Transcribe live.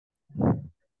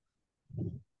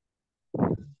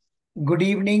Good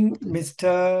evening,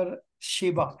 Mr.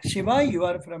 Shiva. Shiva, you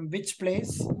are from which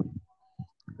place?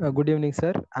 Good evening,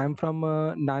 sir. I'm from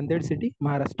Nanded city,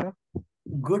 Maharashtra.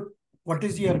 Good. What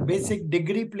is your basic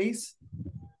degree, please?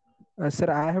 Sir,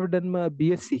 I have done my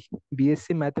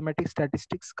BSc Mathematics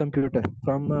Statistics Computer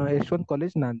from H1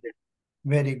 College, Nanded.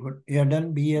 Very good. You have done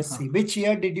Huh. BSc. Which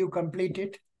year did you complete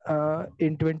it?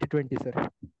 In 2020, sir.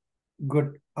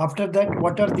 Good. After that,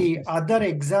 what are the Yes. other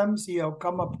exams you have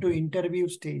come up to interview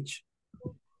stage?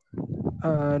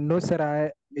 No,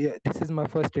 sir. This is my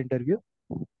first interview.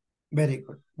 Very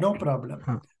good. No problem.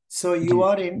 हाँ So you ji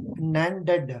are in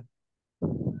Nanded.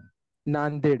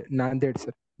 Nanded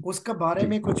sir. उसका बारे जी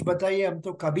में कुछ बताइए, हम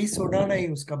तो कभी सुना नहीं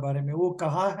उसका बारे में। वो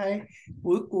कहाँ है?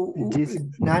 जी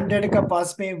नांदेड़ का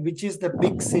पास में which is the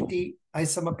big city?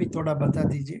 ऐसा मपी थोड़ा बता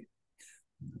दीजिए।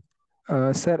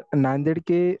 सर, नांदेड़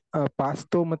के पास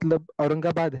तो मतलब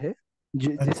औरंगाबाद है,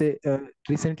 अच्छा। जिसे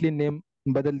रिसेंटली नेम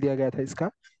बदल दिया गया था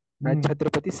इसका, हम्म।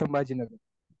 छत्रपति संभाजीनगर.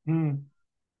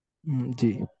 हम्म।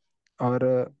 जी. और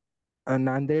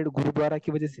नांदेड़ गुरुद्वारा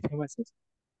की वजह से फेमस है.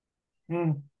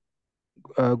 हम्म।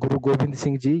 गुरु गोविंद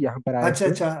सिंह जी यहाँ पर आए अच्छा थे.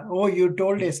 अच्छा, ओ you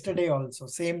told yesterday also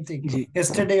same thing. Ji.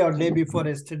 Yesterday or day before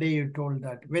yesterday you told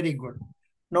that. Very good.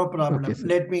 No okay problem. Sir.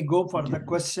 Let me go for ji. the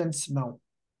questions now.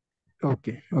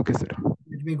 Okay okay sir.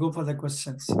 Let me go for the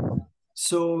questions.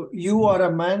 So you are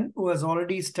a man who has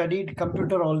already studied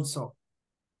computer also.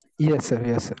 Yes sir,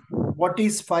 yes sir. What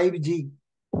is 5G?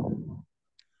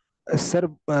 Sir,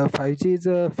 5G is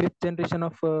fifth generation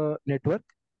of network.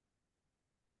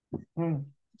 Hmm.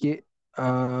 ये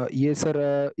ये sir,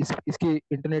 इसकी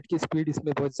internet की speed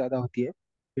इसमें बहुत ज़्यादा होती है,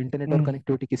 internet और Hmm.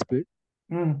 कनेक्टिविटी की speed.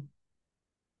 Hmm.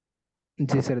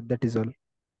 Ji sir, that is all.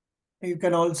 You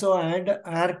can also add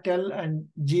Airtel and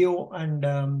Geo and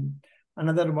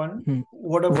another one. Vodafone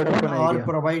Vodafone are idea.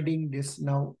 providing this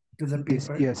now to the this,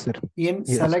 people yes sir. in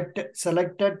yes.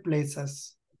 selected places.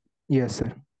 Yes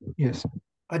sir. Yes.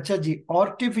 अच्छा जी,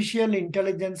 artificial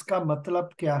intelligence का मतलब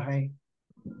क्या है?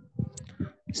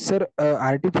 Sir,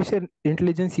 artificial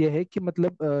intelligence ये है कि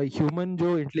मतलब human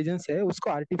जो इंटेलिजेंस है उसको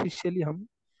आर्टिफिशियली हम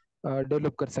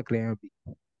डेवलप कर सक रहे हैं अभी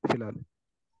फिलहाल.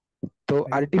 तो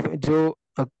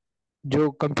जो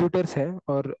कंप्यूटर्स है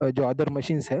और जो अदर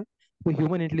मशीन्स है वो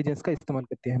ह्यूमन इंटेलिजेंस का इस्तेमाल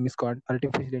करते हैं, हम इसको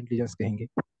आर्टिफिशियल इंटेलिजेंस कहेंगे.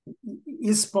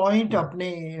 इस पॉइंट अपने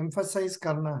एम्फसाइज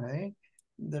करना है.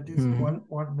 That is hmm. One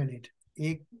 1 minute.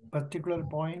 एक particular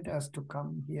point has to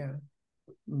come here.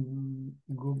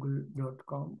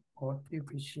 google.com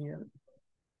artificial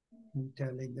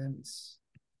intelligence.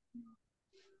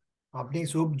 आपने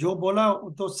जो बोला वो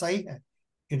तो सही है.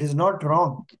 It is not ji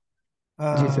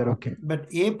sir. Wrong. Okay. But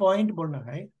ये पॉइंट बोलना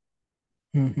है.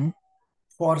 हम्म.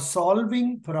 For solving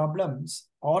problems,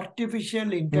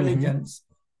 artificial hmm. intelligence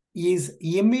is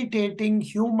imitating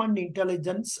human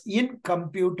intelligence in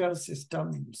computer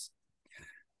systems.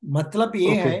 मतलब ये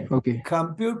ओके है, ओके.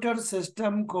 कंप्यूटर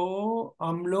सिस्टम को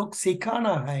हम लोग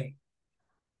सिखाना है.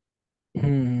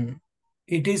 हम्म.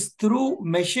 It is through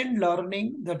machine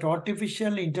learning that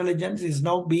artificial intelligence is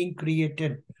now being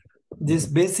created. This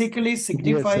basically yes sir.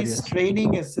 signifies yes.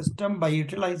 training a system by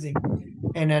utilizing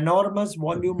an enormous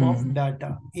volume of hmm. data.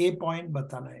 ये point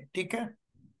बताना है, ठीक है?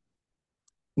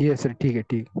 Yes sir. ठीक है.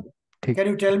 ठीक. ठीक. Can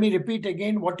you tell me, repeat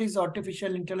again, what is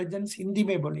artificial intelligence? Hindi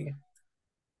में बोलिए.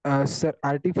 सर,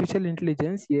 आर्टिफिशियल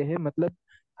इंटेलिजेंस ये है मतलब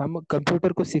हम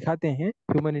कंप्यूटर को सिखाते हैं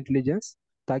ह्यूमन इंटेलिजेंस,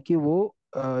 ताकि वो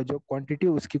जो क्वांटिटी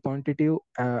उसकी क्वांटिटिव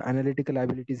एनालिटिकल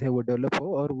एबिलिटीज है वो डेवलप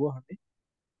हो और वो हमें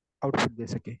आउटपुट दे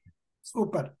सके.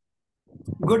 Super.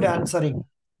 Good answering. Yes.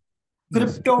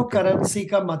 Crypto okay. Currency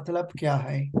का मतलब क्या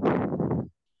है?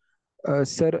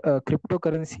 सर, क्रिप्टो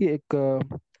करेंसी एक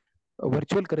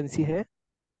वर्चुअल करेंसी है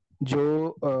जो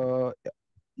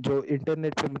जो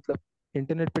इंटरनेट पे मतलब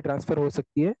इंटरनेट पे ट्रांसफर हो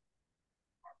सकती है,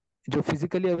 जो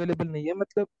फिजिकली अवेलेबल नहीं है,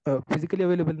 मतलब फिजिकली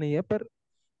अवेलेबल नहीं है पर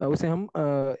उसे हम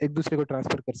एक दूसरे को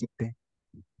ट्रांसफर कर सकते हैं.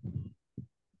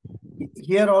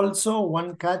 Here also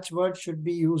one catchword should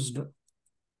be used.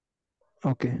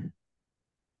 Okay.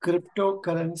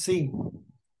 Cryptocurrency.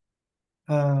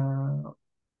 Uh,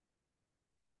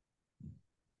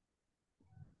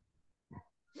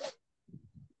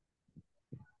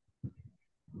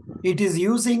 it is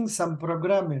using some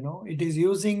program, it is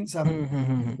using some.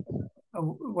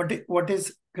 What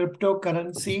is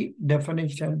cryptocurrency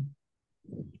definition?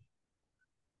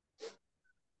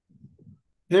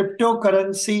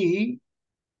 Cryptocurrency,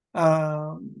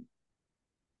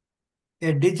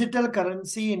 a digital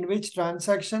currency in which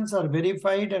transactions are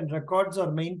verified and records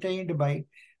are maintained by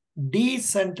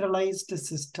decentralized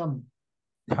system.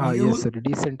 हाँ, yes sir.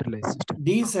 Decentralise system.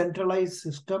 Decentralized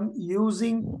system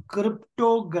using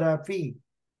cryptography.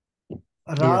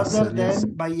 Yes, rather sir. Yes.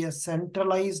 than by a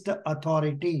centralized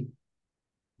authority.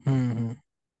 Hmm.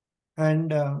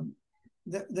 And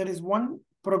there is one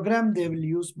program they will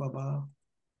use, Baba.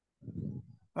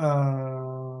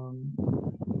 Um,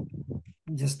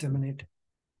 just a minute.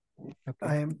 Okay.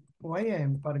 I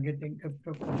am forgetting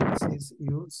cryptocurrencies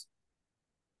use.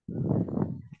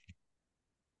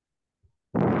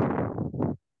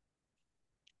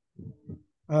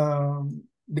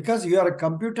 Because you are a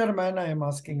computer man, I am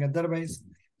asking. Otherwise,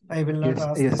 I will not Yes. ask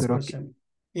Yes, this sir. Okay. question.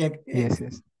 Yeah, Yes.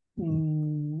 Yes.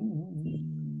 mm,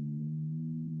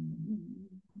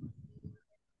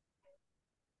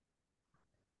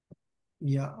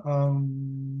 yeah.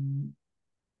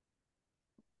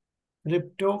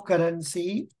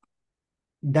 Cryptocurrency,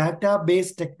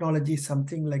 database technology,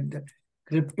 something like that. Hmm.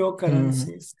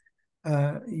 Cryptocurrencies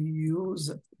use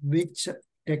which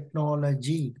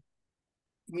technology?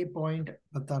 ये point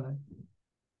बताना है.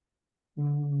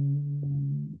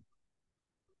 Hmm.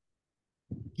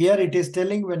 Here it is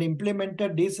telling when implemented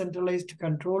decentralized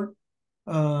control.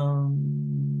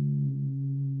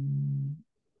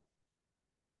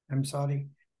 I'm sorry.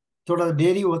 थोड़ा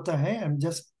देरी होता है. I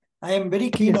am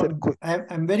very ठीक है keen sir, on,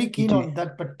 I'm very keen ji on that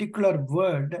particular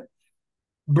word.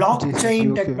 Ji sir ji,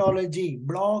 blockchain okay okay. Technology,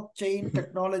 blockchain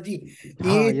technology, ये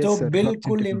हाँ तो yes sir, blockchain बिल्कुल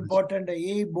टेक्नोलॉजी। इंपॉर्टेंट है.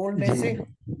 ये बोलने जी से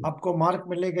आपको मार्क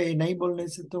मिलेगा, ये नहीं बोलने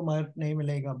से तो मार्क नहीं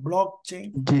मिलेगा.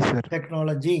 ब्लॉकचेन जी सर।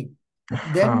 technology.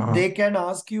 Then हाँ हाँ। they can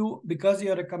ask you, because you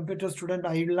are a computer student,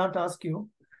 I will not ask you.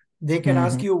 They can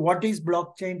ask hmm you what is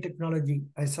blockchain technology.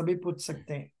 ऐसा भी पूछ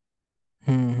सकते हैं.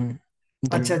 जी,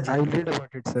 अच्छा जी. I will read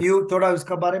about it sir. You थोड़ा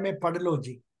उसका बारे में पढ़ लो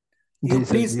जी. You ji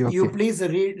sir please ji, you okay. Please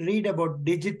read about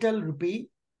digital rupee, ji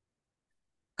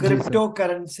sir. Crypto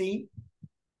currency,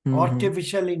 hmm.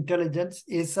 Artificial intelligence,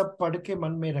 ये सब पढ़ के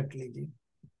मन में रख लीजिए.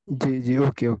 जी जी,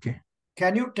 okay okay.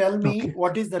 Can you tell me okay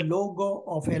what is the logo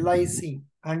of LIC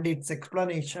and its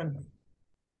explanation?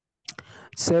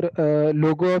 Sir,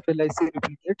 logo of LIC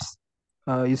reflects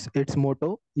its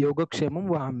motto योगक्षेमम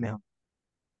वहाम्यहम,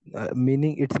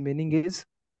 its meaning is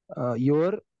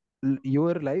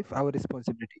your life our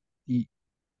responsibility.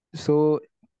 So sir,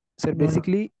 No, no,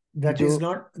 basically that जो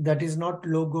is not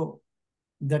logo.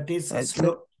 That is sir,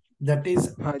 slow. That is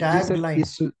हाँ जी sir, tagline.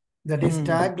 इस That is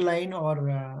tagline or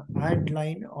ad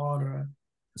line or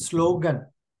slogan.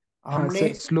 हाँ हमने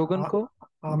sir, slogan आ- को।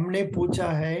 हमने पूछा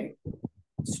है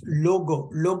लोगो.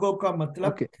 लोगो का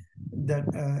मतलब, okay. that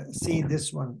see this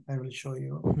one I will show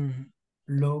you. हम्म।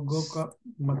 लोगो का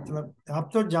मतलब आप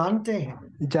तो जानते हैं.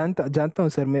 जानता जानता हूँ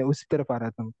सर, मैं उसी तरफ आ रहा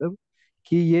था, मतलब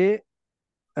कि ये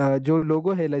जो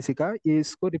लोगो है LIC का, ये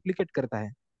इसको रिप्लिकेट करता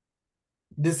है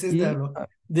This is कि the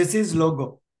this is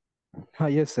logo. हाँ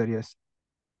यस सर, यस।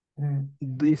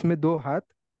 हम्म. इसमें दो हाथ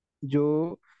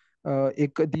जो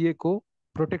एक दिए को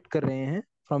प्रोटेक्ट कर रहे हैं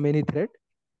फ्रॉम एनी थ्रेट,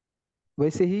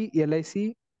 वैसे ही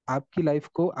LIC आपकी लाइफ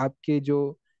को, अ, आपकी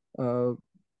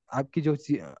जो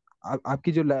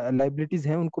आपकी जो लाइबिलिटीज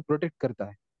हैं उनको प्रोटेक्ट करता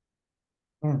है।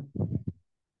 हम्म.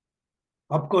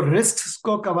 आपको रिस्क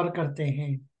को कवर करते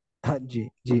हैं. हाँ जी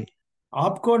जी।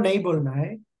 आपको नहीं बोलना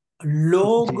है, जी,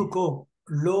 लोग को.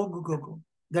 लोग को,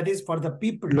 that is for the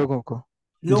people. लोगों को।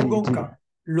 जी लोगों जी। का.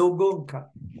 लोगों का.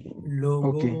 ओके।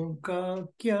 लोगों का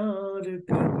प्यार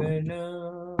करना.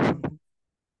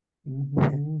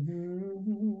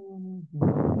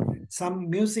 Some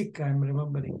music I'm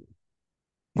remembering.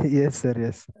 Yes sir,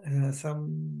 yes. Some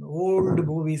old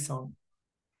movie song.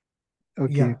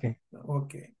 Okay Yeah. Okay.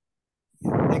 Okay.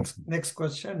 Yeah. Next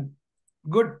question.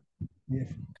 Good.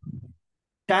 Yes.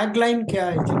 Tagline क्या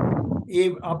है जी?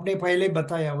 ये आपने पहले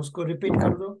बताया, उसको रिपीट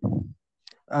कर दो.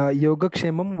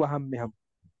 योगक्षेमम वहाम्यहम।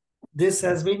 This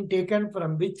has been taken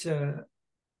from which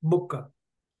book?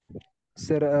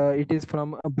 Sir, it is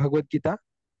from Bhagavad Gita.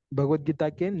 Bhagavad Gita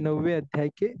के 9वें अध्याय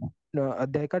के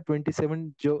अध्याय का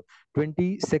 27 जो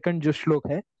 22nd जो श्लोक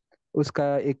है,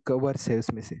 उसका एक वर्स है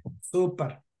उसमें से। Super.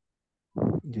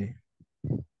 Ji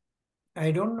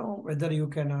I don't know whether you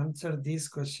can answer these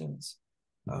questions.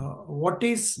 What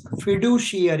is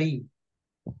fiduciary?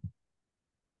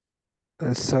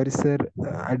 Sorry sir,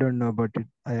 I don't know about it,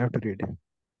 I have to read.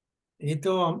 ये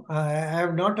तो I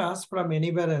have not asked from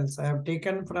anywhere else. I have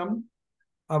taken from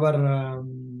our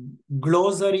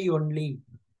glossary only.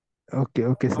 Okay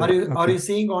okay Are sir, you are okay. you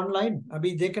seeing online?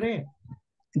 अभी देख रहे हैं?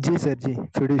 जी sir जी,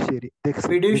 फिडुशियरी देख सकता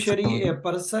हूँ Fiduciary, a अभी।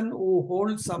 person who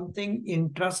holds something in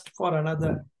trust for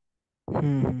another.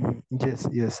 Yes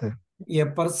yes sir. A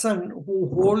person who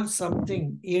holds something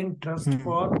in trust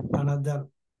for hmm another.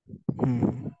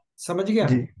 हम्म। समझ गया?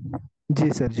 जी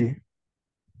जी sir ji.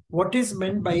 What is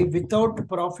meant by without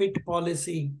profit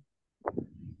policy?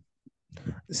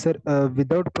 Sir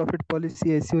without profit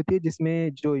policy ऐसी होती है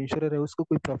जिसमें जो insurer है उसको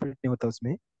कोई प्रॉफिट नहीं होता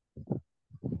उसमें।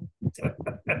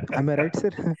 am I right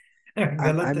sir?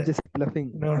 गलत I'm है. just bluffing.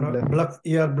 No, I'm no, bluffing. bluff.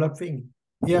 You are bluffing.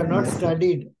 You are not Yes sir.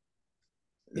 studied.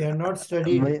 You are not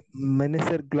studied. मैंने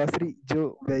सर ग्लॉसरी जो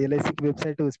एलआईसी की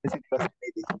वेबसाइट है उसमें से ग्लॉसरी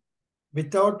नहीं देखी।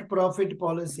 Without profit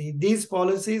policy, these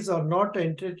policies are not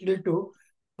entitled to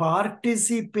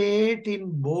participate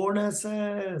in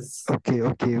bonuses. Okay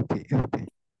okay okay okay. आई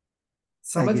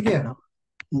समझ gate गया? It now.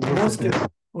 Yes most, sir yes.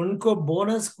 उनको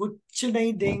बोनस कुछ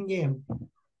नहीं देंगे हम.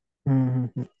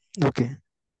 Okay.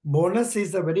 Bonus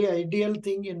is a very ideal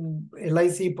thing in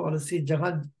LIC policy.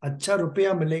 जहां अच्छा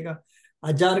रुपया मिलेगा,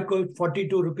 1000 को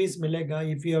 42 रुपीज मिलेगा.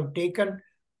 If you have taken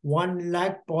 1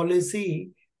 lakh policy,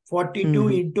 42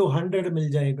 into 100 मिल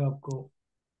जाएगा आपको.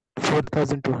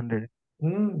 4200।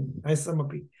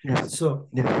 SMP. Yes So,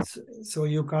 yes. so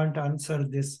you can't answer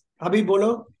this. अभी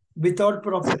बोलो, विदाउट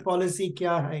प्रॉफिट पॉलिसी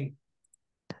क्या है?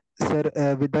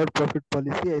 सर विदाउट प्रॉफिट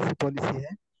पॉलिसी ऐसी पॉलिसी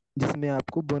है जिसमें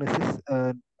आपको बोनसेस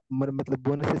मतलब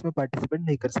बोनसेस में पार्टिसिपेट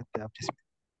नहीं कर सकते आप जिसमें।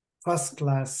 First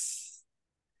class.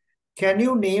 Can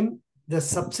you name the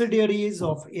subsidiaries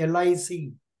of LIC?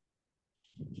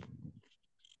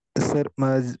 Sir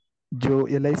जो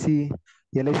L I C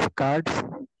cards,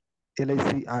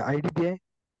 LIC IDBI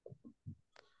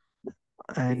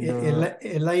and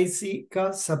LIC का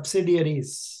सब्सिडियरीज.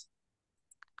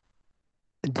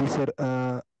 जी सर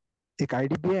एक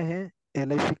IDBI है,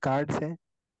 LIC कार्ड्स है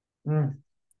हम्म.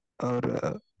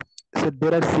 और sir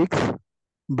there are 6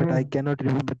 but I hmm. Can not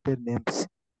remember their names.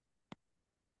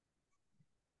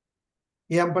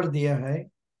 यहाँ पर दिया है.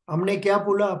 हमने क्या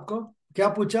बोला आपको? क्या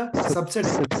पूछा?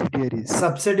 सब्सिडियरीज।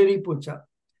 सब्सिडरी पूछा.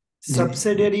 जी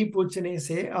सब्सिडरी पूछने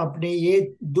से आपने ये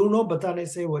दोनों बताने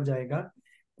से हो जाएगा.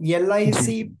 जी। LIC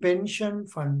pension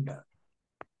fund,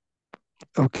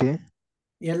 okay.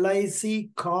 LIC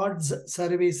cards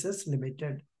services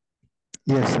limited,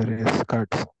 yes sir yes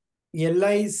cards.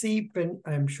 LIC pen,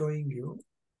 I am showing you,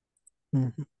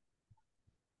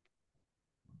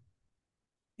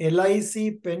 LIC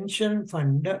pension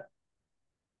fund,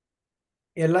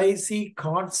 LIC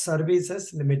card services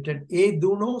limited, ये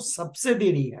दोनों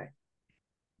सब्सिडरी है.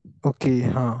 ओके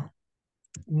हाँ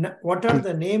What are ठीक।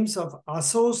 the names of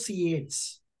associates?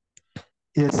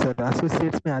 Yes sir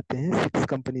associates में आते हैं 6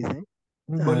 companies हैं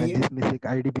बोलिए. जिसमें से एक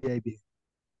IDBI भी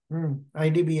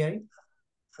IDBI.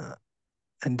 है।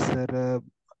 एंड सर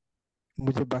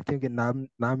मुझे बाकियों के नाम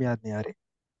नाम याद नहीं आ रहे।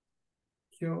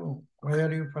 क्यों? Why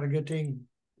are you forgetting?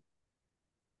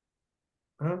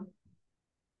 Huh?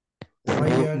 Sir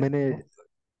Why वो are? मैंने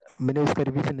मैंने उसका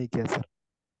रिवीजन नहीं किया sir.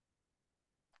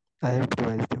 I have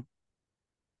revised.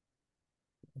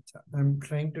 I'm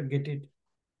trying to get it.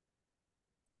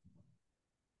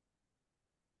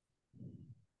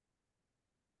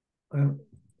 Uh,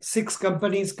 6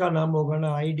 companies का नाम होगा ना,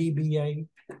 IDBI.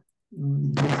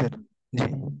 Ji sir ji.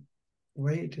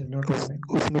 Why it is not coming?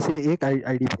 उसमें से एक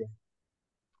IDBI है।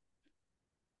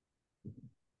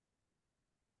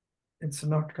 It's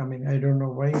not coming. I don't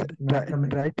know why it's not coming.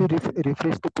 Try to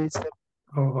refresh the page sir.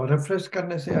 Refresh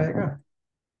करने से आएगा.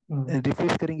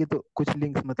 रिफ्रेश करेंगे तो कुछ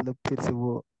लिंक्स मतलब फिर से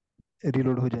वो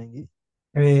रिलोड हो जाएंगी।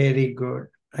 Very good.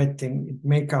 I think it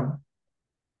may come.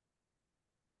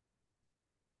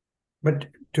 But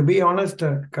to be honest,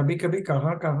 कभी कभी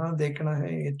कहाँ कहाँ देखना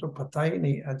है ये तो पता ही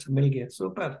नहीं. अच्छा, मिल गया.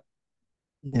 Super.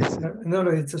 Yes sir. No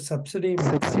no, it's subsidy मिलता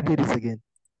है. Subsidiaries again.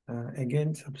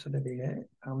 अगेन सब्सिडी है.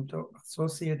 हम तो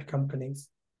एसोसिएट कंपनीज.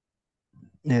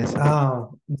 Yes sir.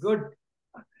 हाँ, गुड.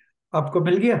 आपको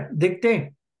मिल गया. देखते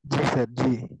हैं. जी sir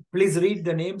ji. Please read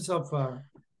the names of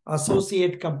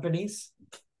associate companies.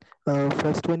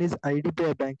 First one is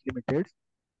IDBI bank limited,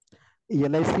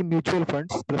 LIC mutual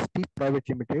funds trustee private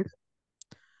limited,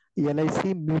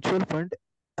 LIC mutual fund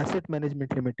asset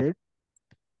management limited,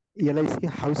 LIC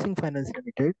housing finance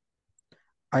limited,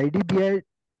 IDBI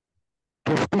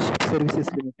trusteeship services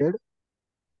limited,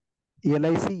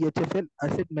 LIC HFL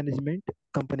asset management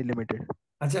company limited.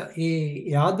 अच्छा,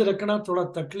 ये याद रखना थोड़ा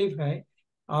तकलीफ है.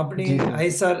 आपने जी sir.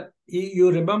 ऐसा, you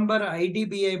remember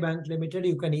IDBI bank limited,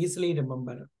 you can easily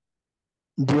remember.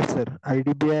 Ji sir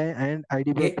IDBI and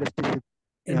IDBI trusteeship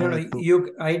No, no, तो। you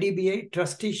IDBI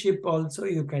trusteeship also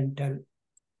you can tell.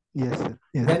 Yes sir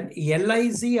yes. Then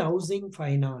LIC housing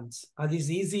finance. That is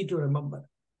easy to remember.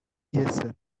 Yes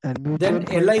sir and Then mutual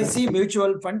fund LIC trustee.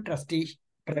 mutual fund trustee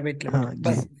private हाँ limited. जी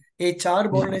बस ये 4 जी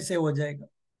बोलने से हो जाएगा.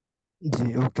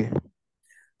 जी okay.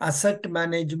 Asset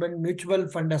management mutual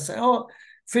fund ओ,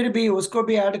 फिर भी उसको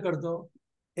भी ऐड कर दो.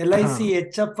 LIC हाँ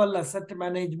HFL asset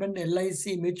management,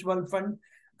 LIC mutual fund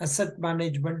asset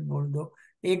management बोल दो.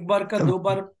 एक बार का 2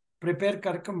 बार प्रिपेयर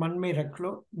करके मन में रख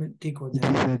लो, ठीक हो जी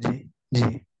जाएगा। Sir, ji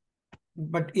ji.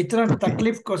 बट इतना ओके।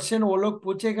 तकलीफ क्वेश्चन वो लोग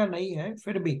पूछेगा नहीं है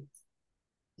फिर भी।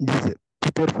 जी sir,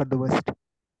 prepare for the worst.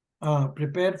 हाँ,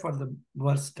 prepare for the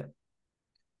worst. Yes.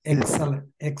 Excellent,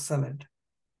 excellent.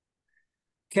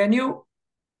 Can you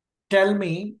tell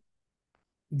me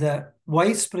the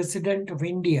Vice President of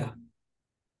India?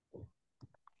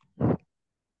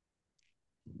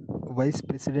 Vice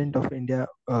president of India.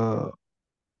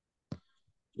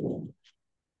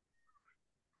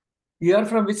 You are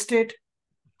from which state?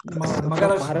 From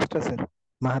Maharashtra. Maharashtra sir.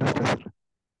 Maharashtra sir.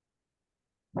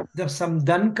 There's some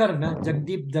Dhankar, na?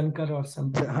 Jagdeep Dhankar or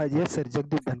somebody. हाँ yes sir,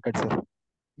 Jagdeep Dhankhar sir.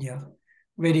 Yeah,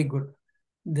 very good.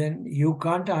 Then you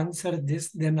can't answer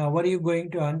this. Then how are you going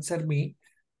to answer me?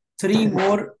 Three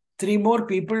more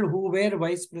people who were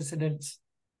vice presidents.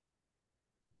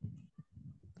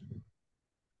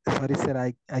 Sorry, sir.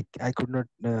 I could not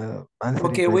answer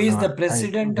Okay, it who right is now. the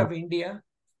president of India?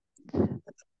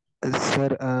 Sir,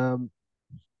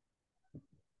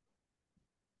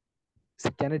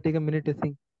 can I take a minute to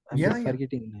think? I'm Yeah, just yeah.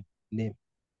 forgetting name.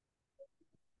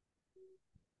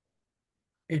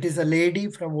 It is a lady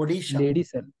from Odisha. Lady,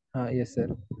 sir. Yes, sir.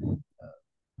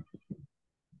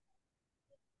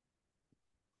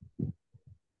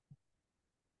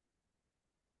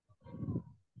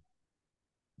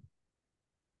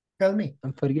 Tell me.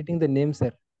 I'm forgetting the name,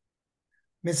 sir.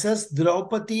 Mrs.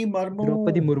 Draupadi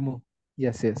Draupadi Murmu. Murmu.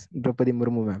 Yes, yes. Draupadi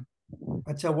Murmu, ma'am.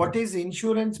 Acha, what is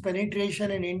insurance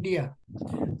penetration in India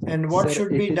and what Sir,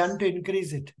 should it be done is. to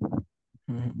increase it?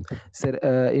 Sir,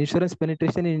 insurance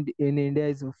penetration in India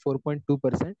is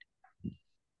 4.2%.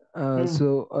 Hmm.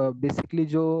 Basically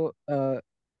जो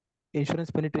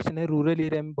insurance penetration है rural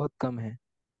area में बहुत कम है।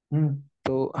 Hmm.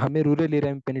 तो हमें rural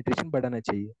area में penetration बढ़ाना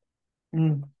चाहिए।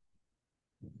 Hmm.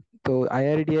 तो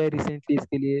आईआरडीआई रिसेंटली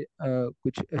इसके लिए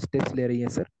कुछ स्टेप्स ले रही है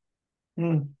सर।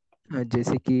 Hmm.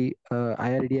 जैसे कि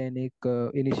आईआरडीआई ने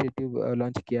एक इनिशिएटिव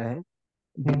लॉन्च किया है,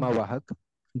 Hmm. बीमा वाहक,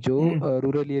 जो Hmm.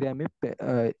 रूरल एरिया में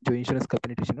जो इंश्योरेंस का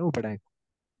पेनिट्रेशन है वो बढ़ाएगा।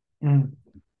 Hmm.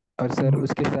 और सर Good.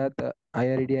 उसके साथ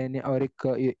आईआरडीआई ने और एक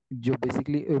जो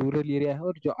बेसिकली रूरल एरिया है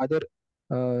और जो अदर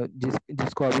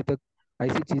जिसको अभी तक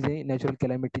ऐसी चीजें नेचुरल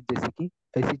कैलामिटी जैसे कि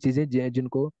ऐसी चीजें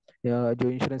जिनको जो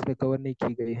इंश्योरेंस में कवर नहीं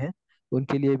की गई है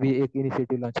उनके लिए भी एक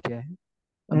इनिशिएटिव लॉन्च किया है,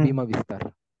 Hmm. बीमा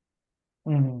विस्तार।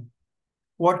 Hmm.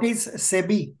 What is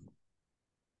SEBI?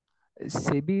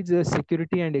 SEBI is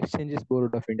security and exchanges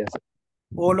board of India sir.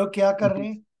 वो लोग क्या कर इट रहे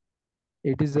इज हैं?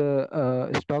 It is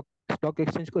stock stock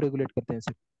exchange को रेगुलेट करते हैं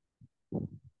सर।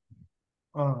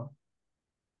 हाँ,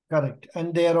 correct.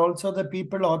 And they are also the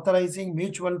people authorizing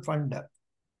mutual fund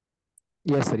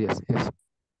yes sir, yes yes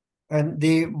and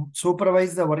they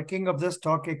supervise the working of the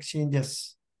stock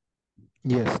exchanges.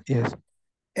 Yes yes.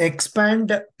 Expand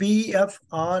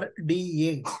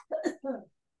PFRDA.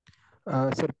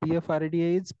 Sir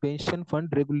PFRDA is pension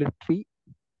fund regulatory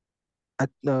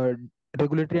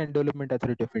and development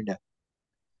authority of India.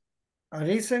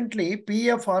 Recently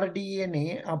PFRDA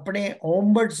ने अपने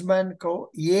ombudsman को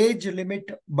age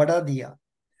limit बढ़ा दिया।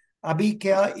 अभी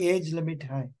क्या age limit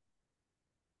है?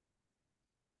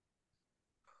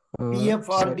 Sir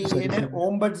PFRDA sorry ने sir.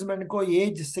 Ombudsman को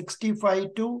एज 65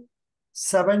 टू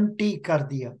 70 कर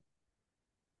दिया।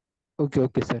 Okay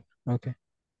okay sir. Okay,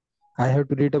 I have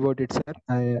to read about it sir.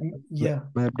 या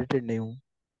मैं अपडेटेड नहीं हूँ।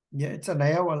 ये इट्स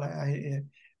नया वाला है।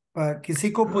 किसी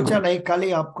को पूछा नहीं, कल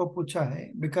ही आपको पूछा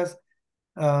है बिकॉज।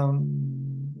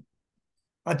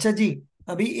 अच्छा जी,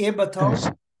 अभी ये बताओ,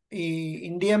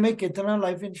 इंडिया में कितना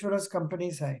लाइफ इंश्योरेंस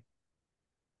कंपनीज है?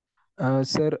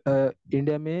 सर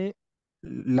इंडिया में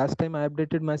last time I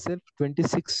updated my self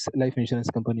 26 life insurance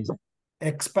companies है।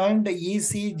 Expand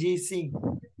ECGC.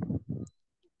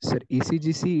 Sir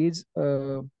ECGC is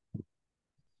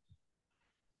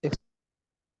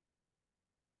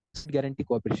guarantee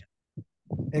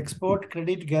corporation. Export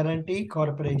credit guarantee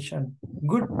corporation.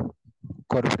 Good.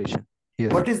 Corporation.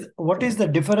 Yes What is the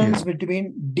difference yes. between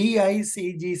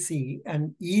DICGC and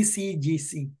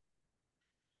ECGC?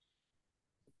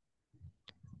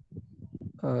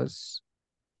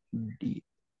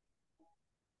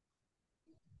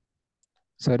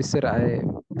 Sorry sir,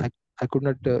 I could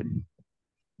not,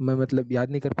 मैं मतलब याद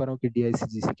नहीं कर पा रहा हूँ कि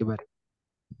डीआईसीजीसी के बारे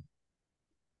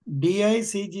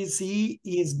DICGC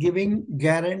is giving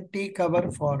guarantee cover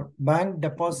for bank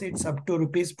deposits up to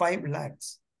rupees 5 lakhs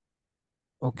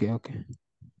में। Okay okay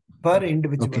per okay.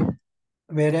 individual,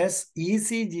 whereas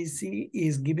ECGC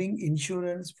is giving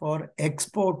insurance for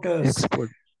exporters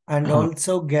export. and हाँ।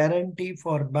 also guarantee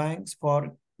for banks for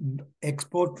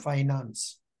export finance.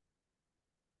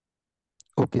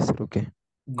 Okay sir. Okay.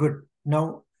 Good. Now,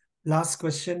 last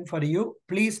question for you.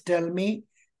 Please tell me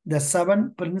The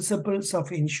 7 principles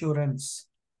of insurance.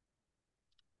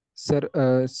 Sir,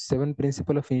 7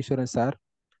 principle of insurance are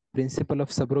principle of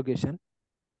subrogation,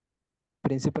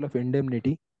 principle of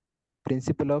indemnity,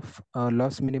 principle of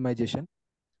loss minimization,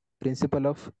 principle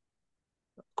of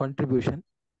contribution,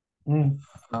 Mm.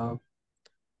 uh,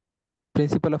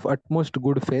 principle of utmost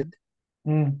good faith,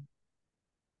 Mm.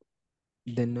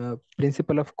 then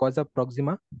principle of causa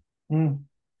proxima, Mm.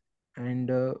 and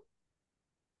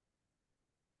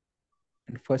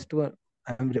first one,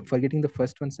 I'm forgetting the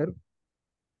first one, sir.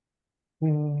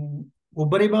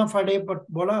 उबरिमा फड़े पर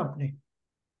बोला आपने?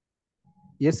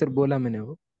 Yes, sir, बोला मैंने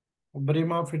वो.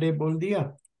 उबरिमा फड़े बोल दिया.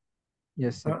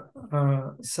 Yes, sir.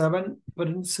 7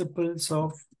 principles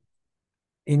of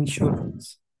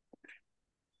insurance.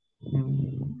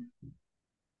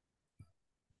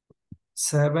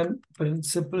 7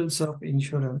 principles of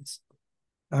insurance.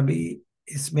 अभी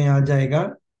इसमें आ जाएगा.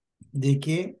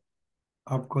 देखिए,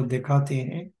 आपको दिखाते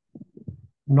हैं.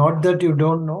 Not that you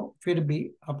don't know, फिर भी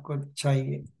आपको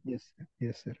चाहिए. Yes, sir.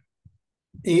 Yes, sir.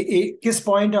 किस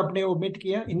पॉइंट आपने ओमिट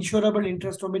किया? इंश्योरेबल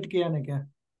इंटरेस्ट ओमिट किया ना क्या?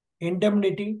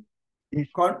 Indemnity,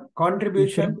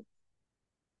 contribution.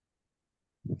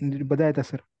 बताया था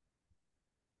sir.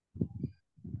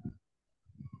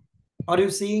 Are you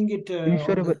seeing it on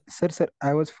Insurable, the? sir,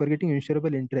 I was forgetting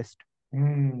insurable interest.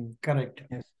 Correct.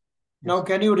 Yes, Now yes.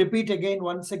 can you repeat again,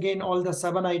 once again, all the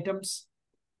 7 items?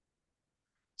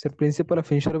 Sir, principle of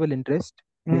insurable interest,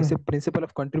 Hmm. principle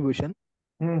of contribution,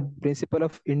 Hmm. principle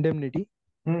of indemnity,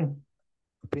 Hmm.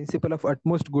 principle of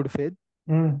utmost good faith,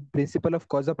 Hmm. principle of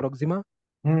causa proxima,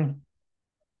 Hmm.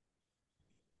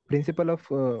 principle of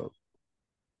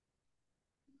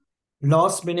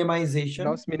Loss minimization,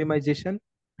 loss minimization,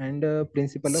 and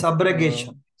principle of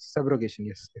subrogation. subrogation.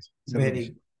 Yes, yes, subrogation.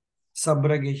 Very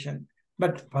subrogation.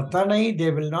 But पता नहीं, they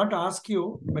will not ask you,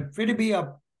 but फिर भी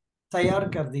आप तैयार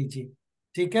कर दीजिए.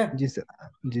 ठीक है? जी सर.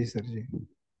 जी सर जी.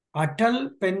 अटल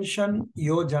पेंशन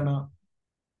योजना,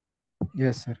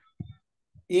 यस सर.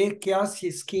 ये क्या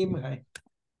स्कीम है?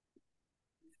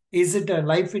 Is it a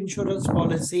life insurance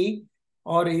policy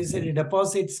or is it a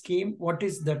deposit scheme? What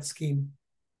is that scheme?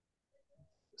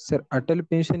 Sir, Atal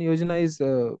pension योजना is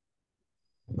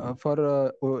for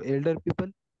elder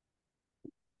people.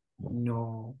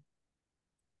 No.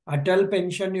 Atal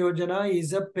Pension Yojana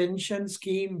is a pension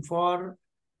scheme for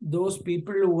those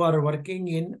people who are working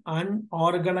in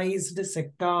unorganized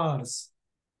sectors.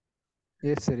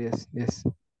 Yes sir. Yes, yes.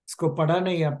 इसको पढ़ा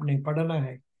नहीं आपने? पढ़ना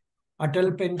है.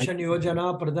 अटल I, pension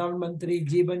योजना, प्रधानमंत्री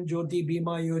जीवन ज्योति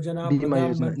बीमा योजना, बीमा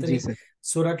योजना. प्रधानमंत्री जी सर.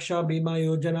 सुरक्षा बीमा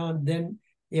योजना. Then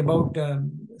about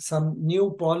some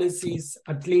new policies,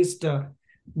 at least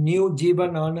new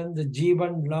Jeevan Anand,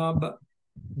 जीवन लाभ,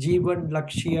 जीवन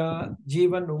लक्ष्य,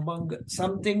 Jeevan Umang,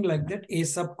 something like that. ये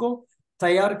सबको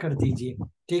तैयार कर दीजिए.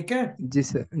 ठीक है? जी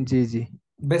sir. Ji ji.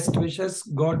 Best wishes,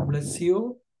 God bless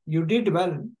you. You did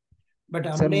well, but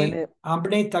sir हमने मैंने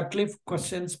हमने तकलीफ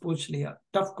क्वेश्चंस पूछ लिया,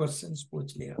 टफ क्वेश्चंस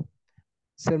पूछ लिया.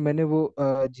 सर मैंने वो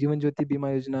जीवन ज्योति बीमा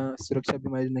योजना, सुरक्षा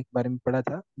बीमा योजना के बारे में पढ़ा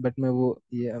था, बट मैं वो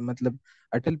ये मतलब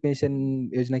अटल पेंशन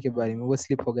योजना के बारे में वो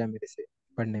स्लिप हो गया मेरे से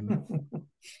पढ़ने में.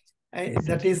 Yes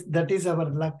sir. That is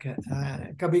our luck.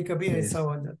 कभी कभी ऐसा यस.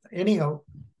 हो जाता है. Any how,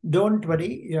 don't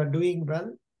worry, you are doing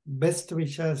well. Best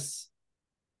wishes.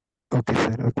 Okay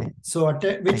sir. Okay. So which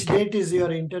thank you. Date is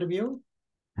your interview?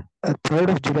 3rd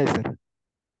of July sir.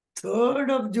 3rd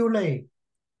of July.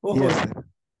 ओहो. Yes sir.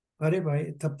 अरे भाई,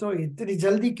 तब तो इतनी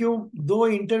जल्दी क्यों? 2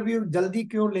 इंटरव्यू जल्दी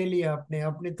क्यों ले लिया आपने?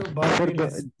 आपने तो बाद सर में ले.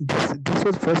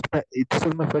 this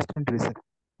was my first interview sir.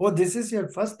 O, this is your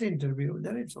first interview,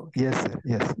 then it's okay. Yes sir.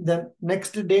 Yes. Then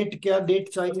next date, क्या डेट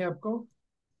चाहिए आपको?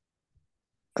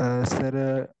 सर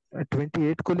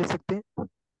 28 को ले सकते हैं.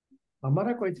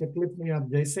 हमारा कोई तकलीफ नहीं, आप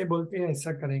जैसे बोलते हैं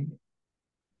ऐसा करेंगे.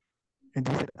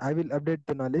 जी sir. I will update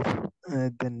the knowledge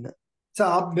then. अच्छा,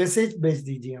 आप मैसेज भेज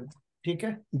दीजिए हमको. ठीक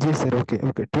है? जी सर. ओके.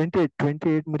 ओके.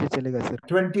 28 मुझे चलेगा सर.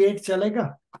 28 चलेगा.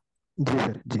 जी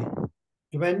सर. जी.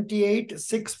 28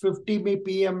 6:50 में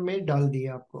PM में डाल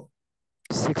दिया आपको.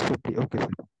 6:50. Okay sir.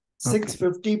 ओके.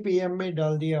 6:50 PM में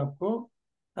डाल दिया आपको.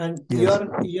 And yes.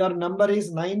 Your number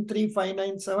is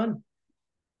 93597.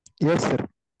 Yes sir.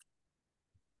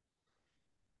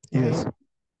 Yes.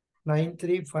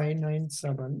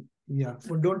 93597. Yeah.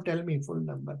 Well, don't tell me full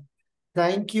number.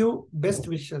 Thank you. Best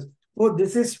wishes. Oh,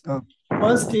 this is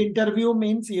first interview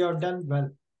means you have done well.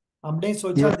 हमने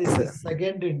सोचा yes this sir. is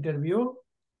second interview.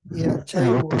 ये अच्छा ही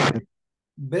okay हुआ. Sir.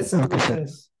 Best okay sir.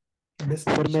 wishes. Best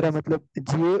sir मेरा wishes. मतलब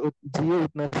जीए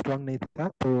उतना strong नहीं था,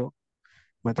 तो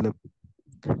मतलब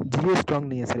जीए स्ट्रांग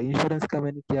नहीं है सर. इंश्योरेंस का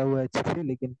मैंने किया हुआ है अच्छे से,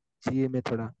 लेकिन जीए में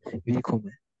थोड़ा वीक हूँ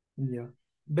मैं. Yeah.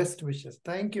 Best wishes.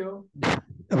 Thank you.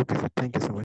 Okay sir, thank you so much.